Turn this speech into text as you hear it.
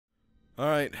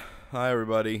Alright, hi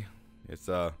everybody. It's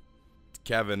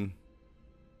Kevin,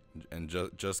 and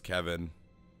just Kevin,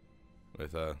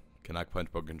 with a Connect Punch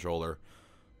Book controller.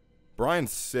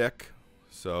 Brian's sick,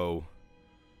 so,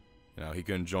 he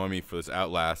couldn't join me for this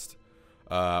Outlast,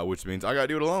 which means I gotta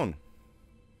do it alone.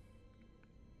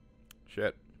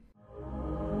 Shit.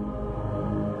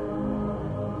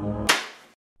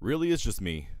 Really, it's just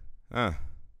me. Okay,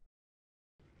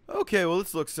 well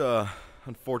this looks,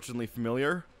 unfortunately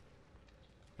familiar.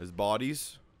 There's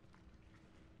bodies.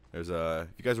 There's if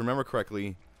you guys remember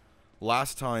correctly,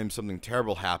 last time something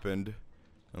terrible happened,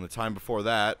 and the time before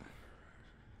that,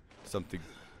 something...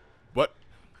 What?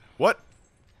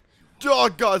 Oh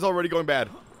god, it's already going bad.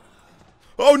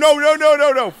 Oh no,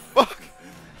 no! Fuck!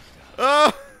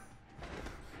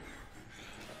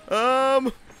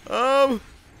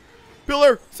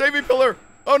 Pillar! Save me, pillar!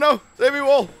 Oh no! Save me,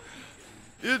 wall!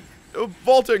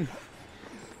 Vaulting!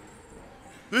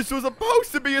 This was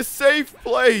supposed to be a safe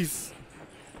place!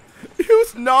 It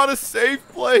was not a safe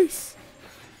place!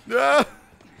 I'm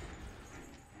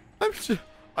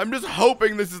just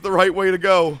hoping this is the right way to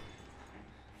go.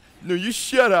 No, you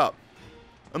shut up.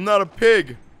 I'm not a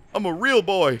pig. I'm a real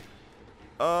boy.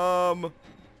 Oh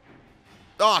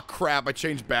crap, I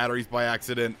changed batteries by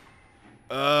accident.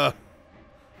 Okay.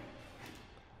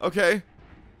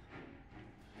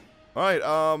 Alright,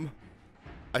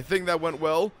 I think that went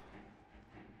well.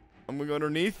 I'm gonna go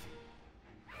underneath.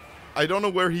 I don't know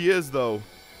where he is, though.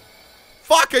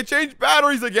 Fuck, I changed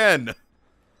batteries again!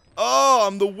 Oh,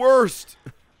 I'm the worst.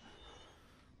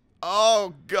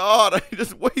 Oh, God, I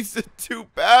just wasted 2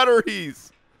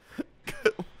 batteries.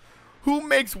 Who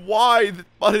makes Y the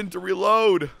button to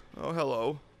reload? Oh,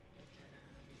 hello.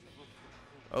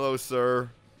 Hello,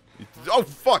 sir. Oh,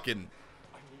 fucking.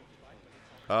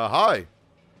 Hi.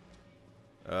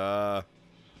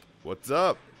 What's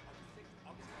up?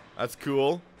 That's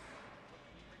cool.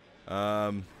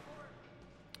 How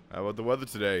about the weather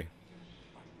today?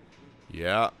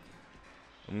 Yeah.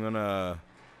 I'm gonna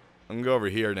go over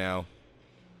here now.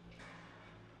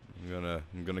 I'm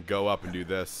gonna go up and do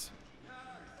this.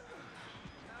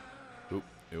 Who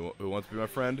wants to be my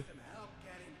friend?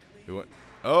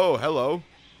 Oh, hello.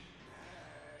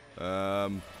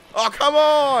 Oh, come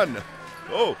on!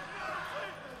 Oh.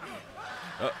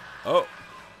 Oh.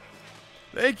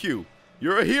 Thank you.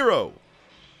 You're a hero.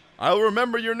 I'll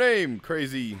remember your name,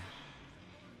 crazy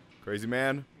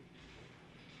man.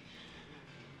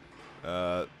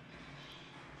 Let's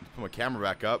put my camera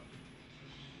back up.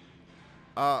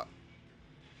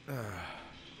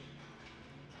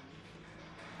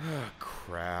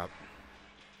 Crap.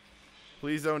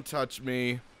 Please don't touch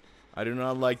me. I do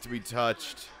not like to be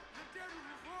touched.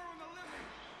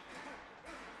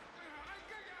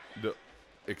 The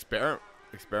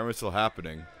experiment's still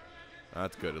happening.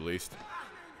 That's good, at least.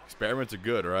 Experiments are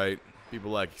good, right?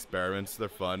 People like experiments. They're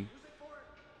fun.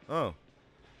 Oh.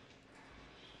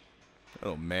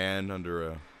 Oh, man, under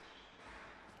a...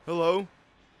 Hello?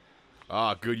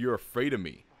 Ah, good, you're afraid of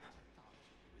me.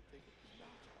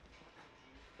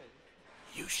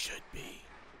 You should be.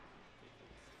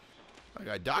 I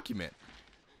got a document.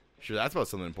 Sure, that's about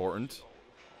something important.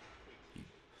 He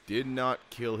did not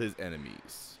kill his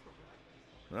enemies.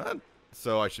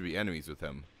 So I should be enemies with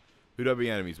him. Who do I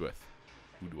be enemies with?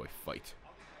 Who do I fight?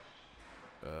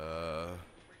 I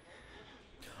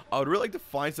would really like to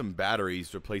find some batteries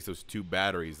to replace those 2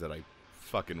 batteries that I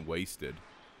fucking wasted.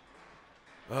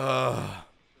 Oh.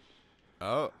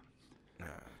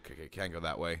 Okay, can't go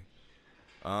that way.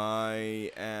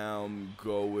 I am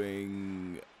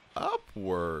going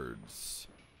upwards.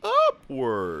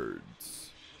 Upwards.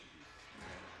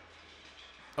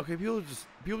 Okay, people just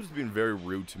being very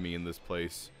rude to me in this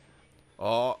place.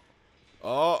 Oh.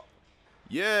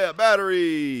 Yeah,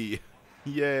 battery!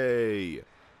 Yay!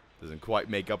 Doesn't quite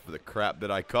make up for the crap that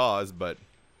I caused, but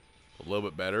a little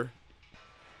bit better.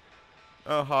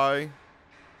 Oh, hi.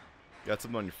 Got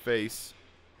something on your face.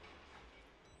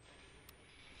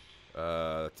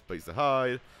 That's a place to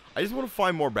hide. I just want to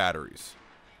find more batteries.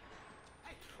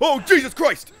 Oh, Jesus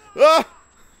Christ! Ah!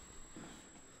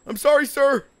 I'm sorry,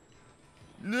 sir.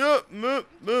 Bye.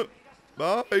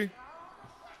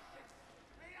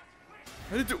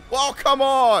 I didn't do. Oh, come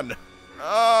on!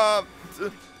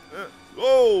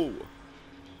 Whoa!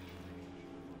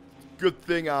 Good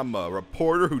thing I'm a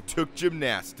reporter who took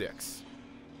gymnastics.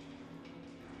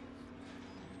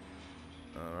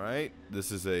 Alright,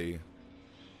 this is a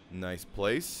nice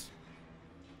place.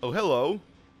 Oh, hello.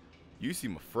 You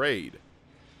seem afraid.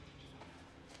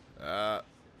 That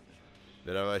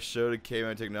if I showed a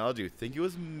caveman technology, you'd think it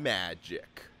was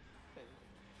magic.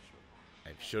 I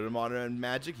showed him modern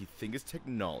magic, he'd think it's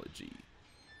technology.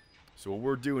 So what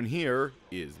we're doing here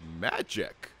is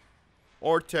magic.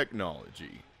 Or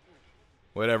technology.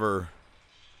 Whatever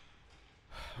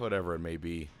it may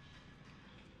be.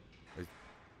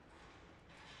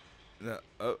 No,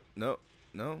 oh,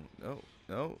 no.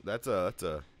 That's a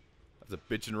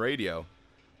bitchin' radio.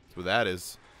 That's what that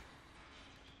is.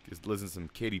 Just listen to some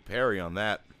Katy Perry on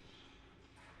that.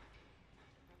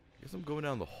 Guess I'm going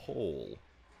down the hole.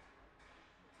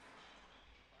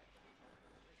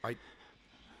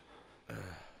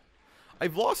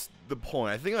 I've lost the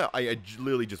point. I think I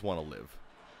literally just want to live.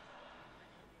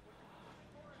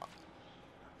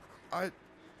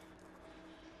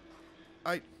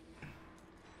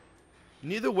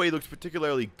 Neither way looks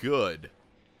particularly good.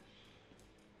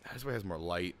 This way has more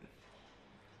light.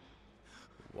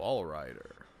 Wall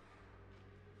Rider.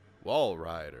 Wall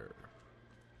Rider.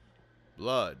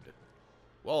 Blood.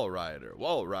 Wall Rider.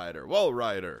 Wall Rider. Wall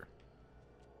Rider.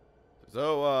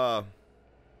 So,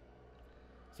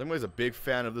 somebody's a big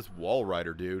fan of this Wall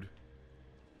Rider, dude.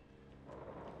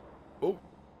 Oh.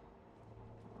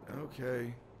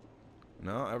 Okay.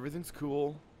 No, everything's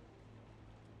cool.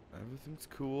 Everything's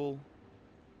cool.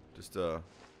 Just,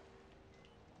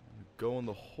 go in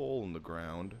the hole in the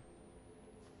ground.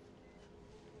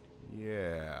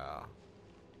 Yeah.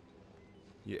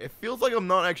 Yeah, it feels like I'm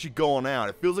not actually going out.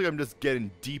 It feels like I'm just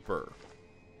getting deeper.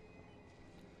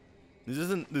 This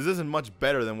isn't much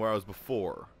better than where I was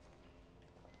before.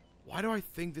 Why do I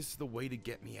think this is the way to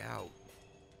get me out?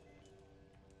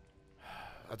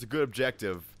 That's a good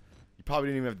objective. You probably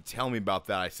didn't even have to tell me about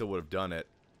that. I still would have done it.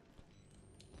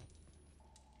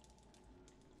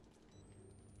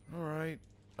 Alright.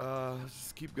 Let's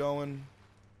just keep going.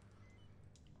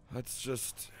 Let's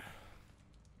just...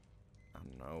 I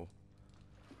don't know.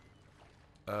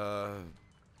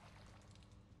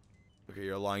 Okay,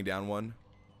 you're a lying down one.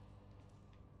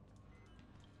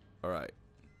 Alright.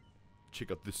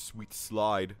 Check out this sweet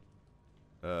slide.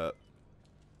 Oh.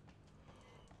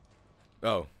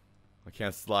 I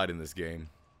can't slide in this game.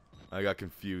 I got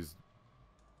confused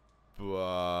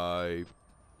by...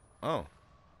 Oh.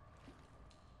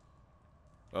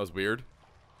 That was weird.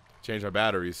 Changed my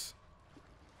batteries.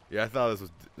 Yeah, I thought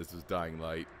this was dying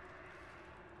light.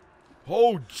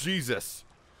 Oh, Jesus.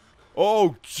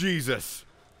 Oh, Jesus.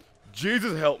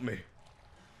 Jesus, help me.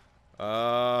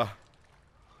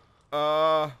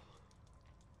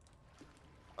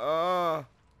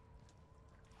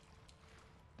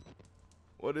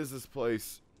 What is this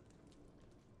place?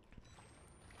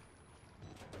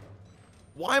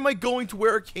 Why am I going to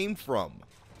where it came from?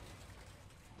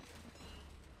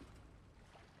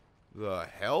 The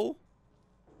hell?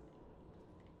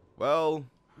 Well,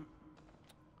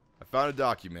 I found a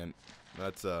document.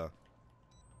 That's,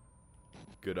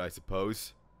 good, I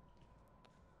suppose.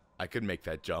 I could make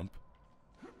that jump.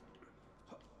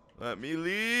 Let me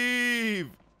leave!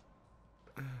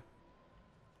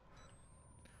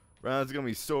 Ron's gonna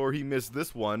be sore he missed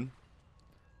this one.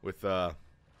 With,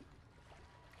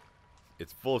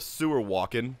 it's full of sewer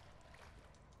walking.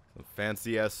 Some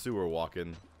fancy-ass sewer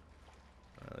walking.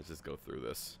 Let's just go through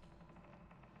this.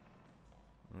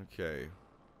 Okay.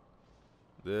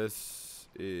 This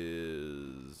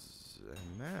is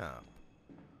a map.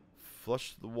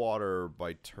 Flush the water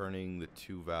by turning the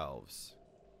two valves.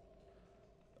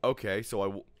 Okay,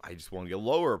 so I just want to get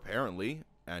lower, apparently.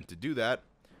 And to do that,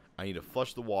 I need to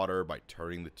flush the water by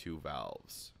turning the two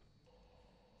valves.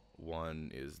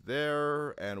 One is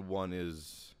there, and one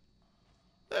is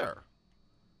there.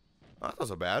 Oh, that's not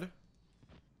so bad.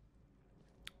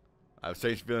 I have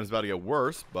strange feelings about to get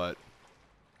worse, but...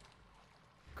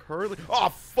 Currently... Oh,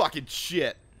 fucking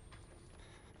shit!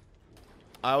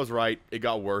 I was right. It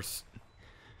got worse.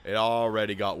 It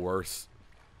already got worse.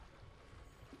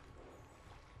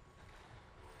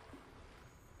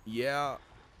 Yeah.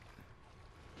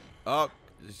 Oh,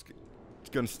 just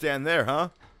gonna stand there, huh?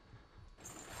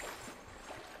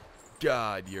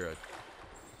 God, you're a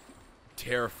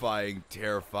terrifying,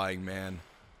 terrifying man.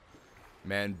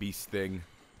 Man-beast thing.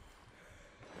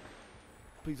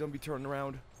 Please don't be turning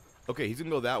around. Okay, he's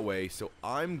gonna go that way, so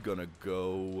I'm gonna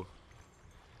go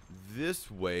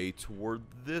this way toward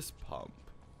this pump.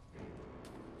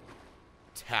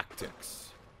 Tactics.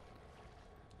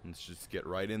 Let's just get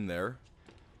right in there.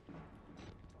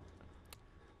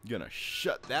 Gonna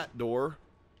shut that door.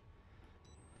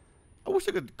 I wish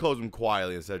I could close them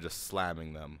quietly instead of just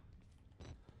slamming them.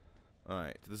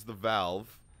 Alright, this is the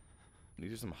valve.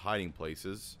 These are some hiding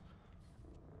places.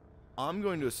 I'm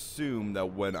going to assume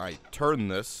that when I turn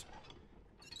this,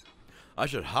 I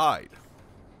should hide.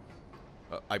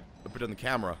 I put it on the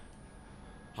camera.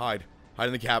 Hide. Hide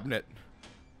in the cabinet.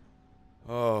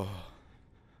 Oh.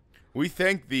 We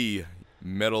thank thee,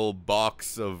 metal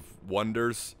box of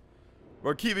wonders,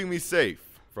 for keeping me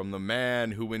safe from the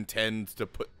man who intends to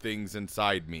put things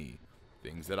inside me.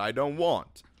 Things that I don't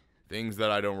want. Things that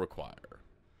I don't require.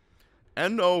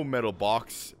 And oh, metal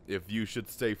box, if you should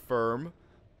stay firm,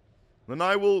 then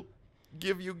I will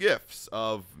give you gifts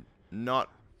of not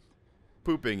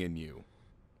pooping in you.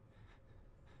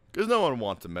 Because no one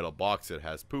wants a metal box that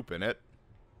has poop in it.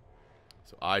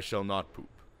 So I shall not poop.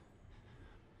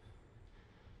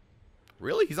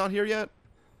 Really? He's not here yet?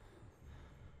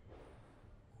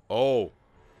 Oh.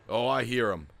 Oh, I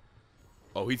hear him.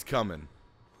 Oh, he's coming.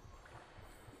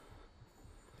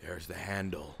 There's the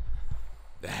handle.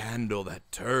 The handle that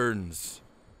turns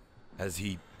as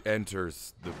he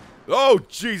enters the... Oh,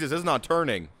 Jesus, it's not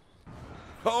turning.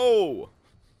 Oh!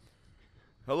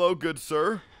 Hello, good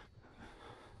sir.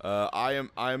 I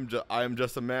am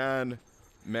just a man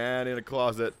in a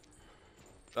closet.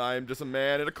 I am just a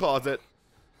man in a closet.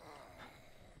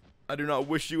 I do not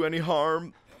wish you any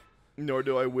harm, nor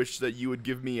do I wish that you would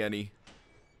give me any.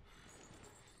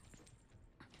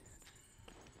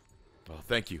 Oh,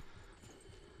 thank you.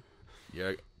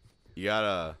 Yeah, you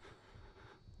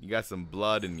got some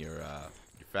blood in your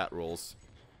fat rolls.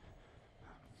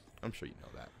 I'm sure you know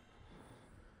that.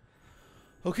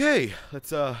 Okay,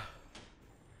 let's I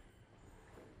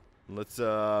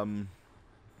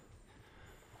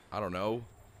don't know,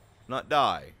 not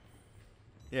die.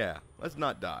 Yeah, let's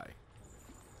not die.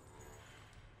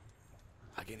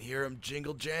 I can hear him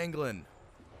jingle jangling.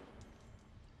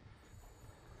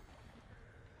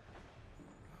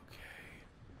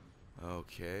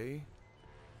 Okay.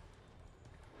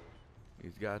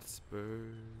 He's got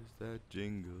spurs that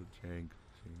jingle, jangle,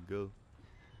 jingle.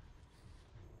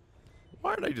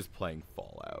 Why aren't I just playing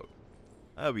Fallout?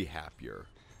 I'll be happier.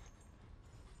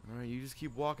 Alright, you just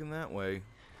keep walking that way.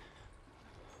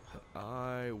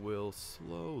 I will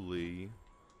slowly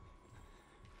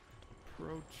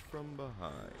approach from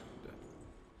behind.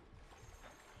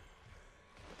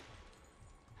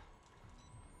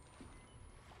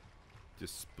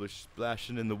 Just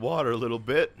splashing in the water a little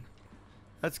bit.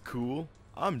 That's cool.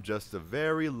 I'm just a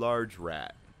very large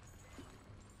rat.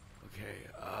 Okay,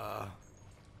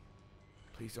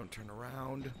 please don't turn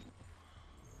around.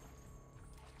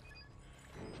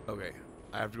 Okay,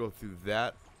 I have to go through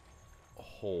that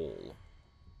hole.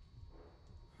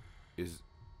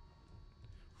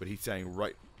 But he's saying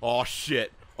right... Oh,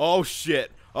 shit. Oh,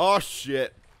 shit. Oh,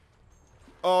 shit.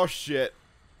 Oh, shit.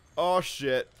 Oh,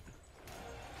 shit.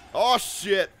 Oh,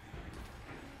 shit.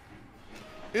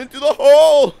 Into the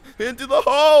hole. Into the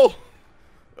hole.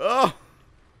 Oh.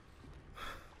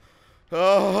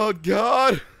 Oh,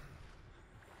 God.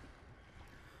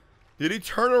 Did he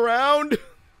turn around?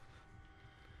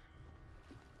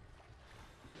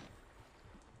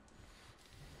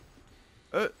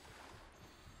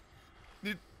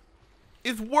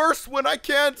 It's worse when I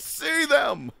can't see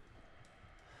them.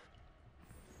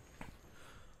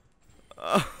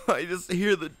 I just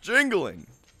hear the jingling.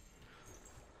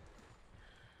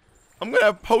 I'm gonna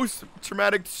have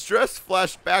post-traumatic stress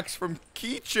flashbacks from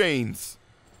keychains.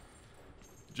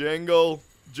 Jingle,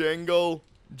 jingle,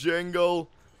 jingle.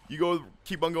 You go,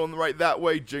 keep on going right that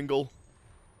way, jingle.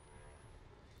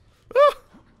 Ah!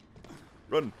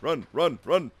 Run, run, run,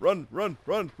 run, run, run,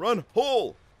 run, run,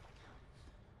 hole.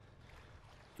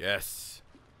 Yes,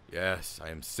 yes, I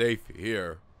am safe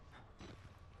here.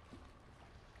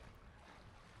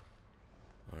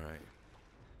 Alright.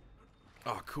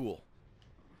 Oh, cool.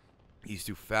 He's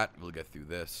too fat to get through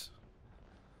this.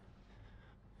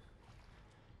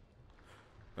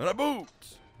 And I boot!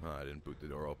 Oh, I didn't boot the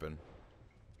door open.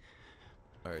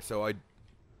 Alright, so I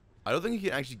don't think you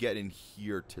can actually get in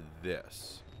here to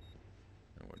this.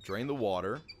 I'm gonna drain the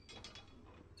water.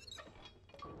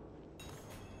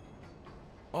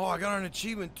 Oh, I got an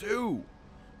achievement too!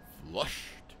 Flushed.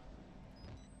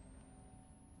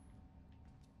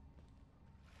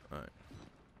 Alright.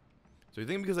 So you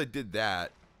think because I did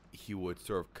that, he would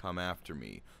sort of come after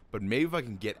me. But maybe if I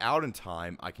can get out in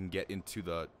time, I can get into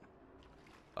the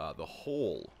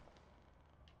hole.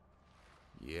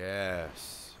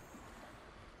 Yes.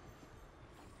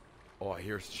 Oh, I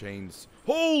hear his chains.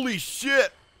 Holy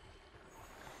shit!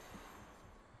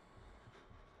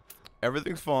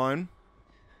 Everything's fine.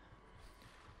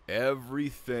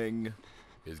 Everything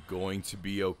is going to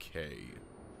be okay.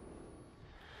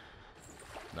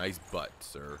 Nice butt,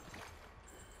 sir.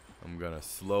 I'm gonna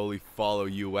slowly follow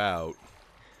you out.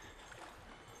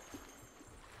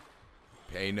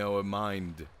 Pay no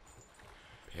mind.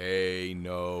 Pay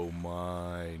no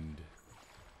mind.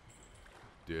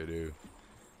 Do-do.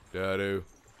 Do-do.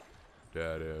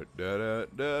 Da da da da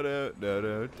da da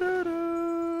da da da.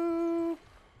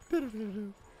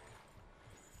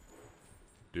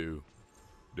 Do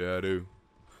da do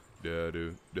da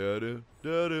do da do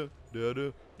da do da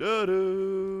do da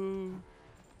do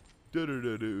da do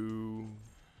da do.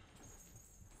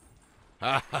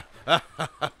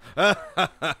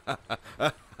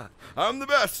 I'm the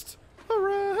best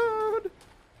around.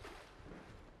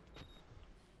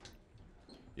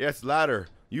 Yes, ladder,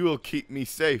 you will keep me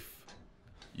safe.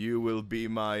 You will be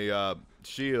my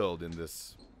shield in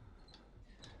this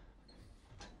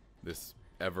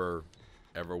ever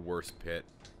worse pit.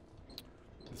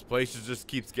 This place just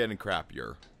keeps getting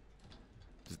crappier.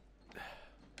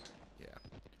 Yeah.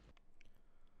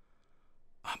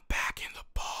 I'm back in the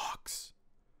box.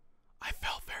 I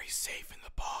felt very safe in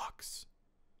the box.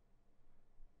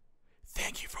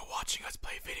 Thank you for watching us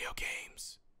play video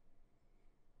games.